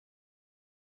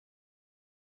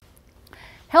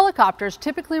Helicopters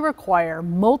typically require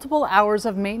multiple hours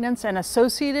of maintenance and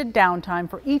associated downtime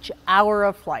for each hour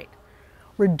of flight.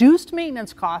 Reduced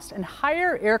maintenance costs and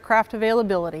higher aircraft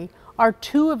availability are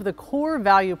two of the core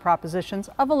value propositions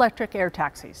of electric air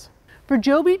taxis. For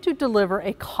Joby to deliver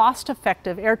a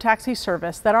cost-effective air taxi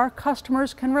service that our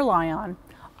customers can rely on,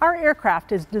 our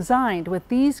aircraft is designed with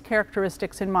these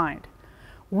characteristics in mind.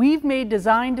 We've made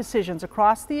design decisions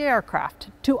across the aircraft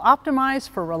to optimize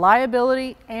for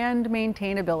reliability and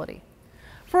maintainability.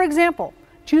 For example,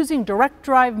 choosing direct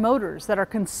drive motors that are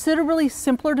considerably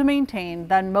simpler to maintain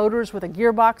than motors with a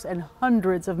gearbox and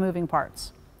hundreds of moving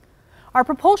parts. Our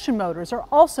propulsion motors are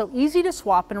also easy to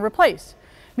swap and replace,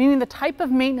 meaning the type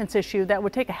of maintenance issue that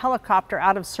would take a helicopter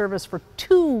out of service for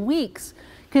 2 weeks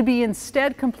could be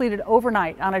instead completed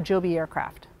overnight on a Joby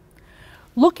aircraft.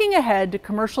 Looking ahead to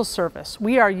commercial service,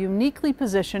 we are uniquely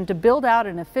positioned to build out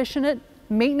an efficient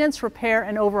maintenance, repair,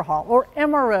 and overhaul, or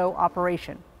MRO,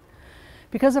 operation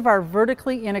because of our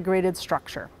vertically integrated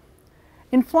structure.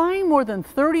 In flying more than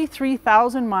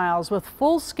 33,000 miles with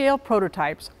full-scale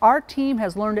prototypes, our team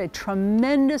has learned a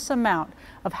tremendous amount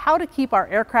of how to keep our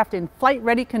aircraft in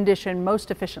flight-ready condition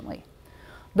most efficiently.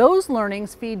 Those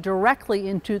learnings feed directly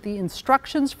into the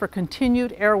instructions for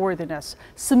continued airworthiness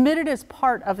submitted as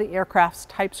part of the aircraft's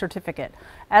type certificate,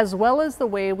 as well as the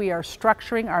way we are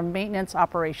structuring our maintenance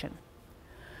operation.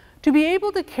 To be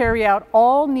able to carry out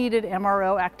all needed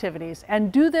MRO activities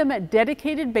and do them at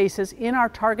dedicated bases in our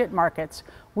target markets,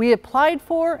 we applied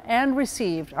for and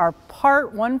received our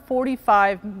Part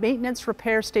 145 Maintenance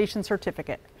Repair Station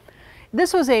Certificate.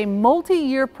 This was a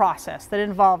multi-year process that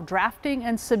involved drafting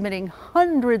and submitting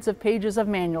hundreds of pages of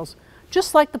manuals,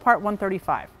 just like the Part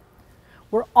 135.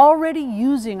 We're already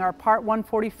using our Part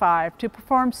 145 to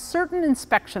perform certain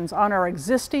inspections on our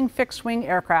existing fixed-wing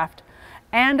aircraft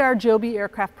and our Joby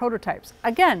aircraft prototypes.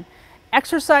 Again,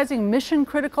 exercising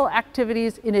mission-critical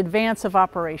activities in advance of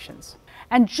operations.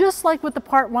 And just like with the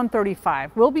Part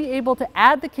 135, we'll be able to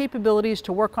add the capabilities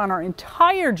to work on our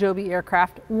entire Joby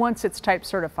aircraft once it's type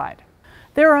certified.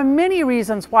 There are many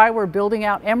reasons why we're building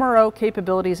out MRO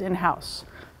capabilities in-house.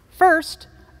 First,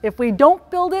 if we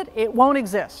don't build it, it won't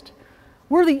exist.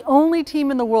 We're the only team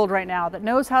in the world right now that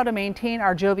knows how to maintain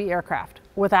our Joby aircraft.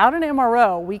 Without an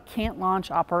MRO, we can't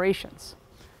launch operations.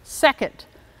 Second,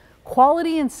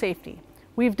 quality and safety.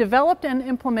 We've developed and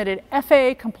implemented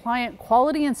FAA-compliant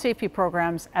quality and safety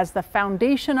programs as the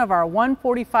foundation of our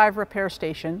 145 repair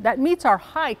station that meets our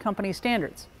high company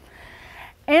standards.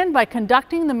 And by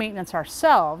conducting the maintenance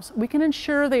ourselves, we can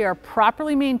ensure they are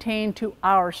properly maintained to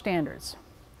our standards.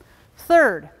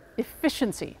 Third,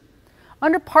 efficiency.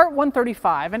 Under Part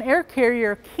 135, an air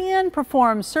carrier can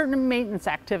perform certain maintenance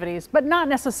activities, but not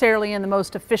necessarily in the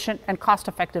most efficient and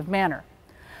cost-effective manner.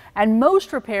 And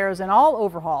most repairs and all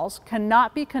overhauls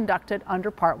cannot be conducted under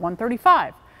Part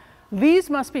 135. These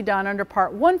must be done under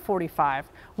Part 145,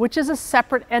 which is a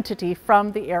separate entity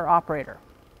from the air operator.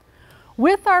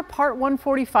 With our Part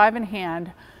 145 in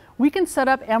hand, we can set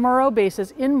up MRO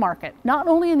bases in market, not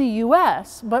only in the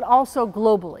US, but also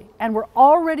globally. And we're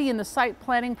already in the site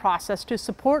planning process to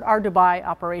support our Dubai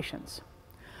operations.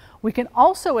 We can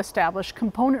also establish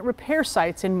component repair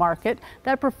sites in market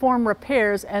that perform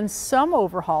repairs and some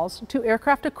overhauls to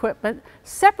aircraft equipment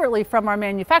separately from our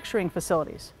manufacturing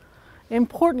facilities.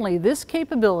 Importantly, this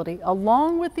capability,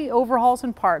 along with the overhauls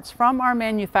and parts from our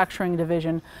manufacturing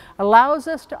division, allows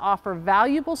us to offer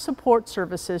valuable support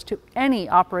services to any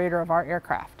operator of our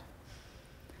aircraft.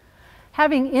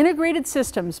 Having integrated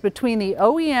systems between the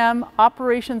OEM,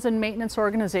 operations, and maintenance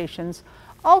organizations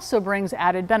also brings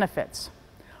added benefits.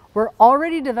 We're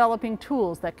already developing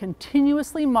tools that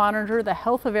continuously monitor the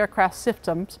health of aircraft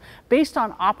systems based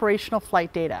on operational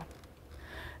flight data.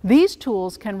 These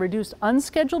tools can reduce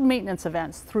unscheduled maintenance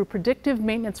events through predictive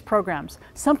maintenance programs,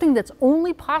 something that's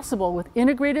only possible with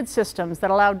integrated systems that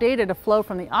allow data to flow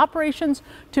from the operations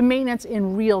to maintenance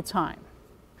in real time.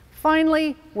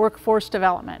 Finally, workforce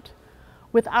development.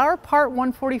 With our Part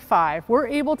 145, we're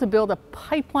able to build a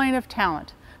pipeline of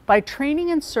talent by training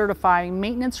and certifying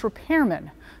maintenance repairmen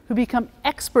who become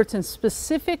experts in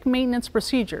specific maintenance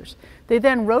procedures. They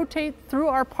then rotate through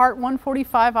our Part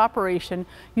 145 operation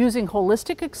using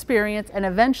holistic experience and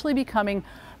eventually becoming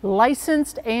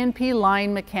licensed A&P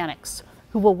line mechanics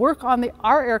who will work on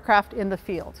our aircraft in the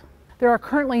field. There are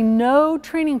currently no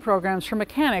training programs for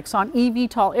mechanics on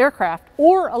eVTOL aircraft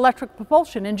or electric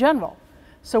propulsion in general.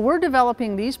 So we're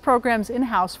developing these programs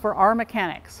in-house for our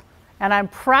mechanics. And I'm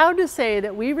proud to say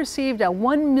that we received a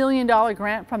 $1 million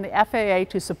grant from the FAA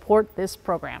to support this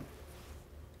program.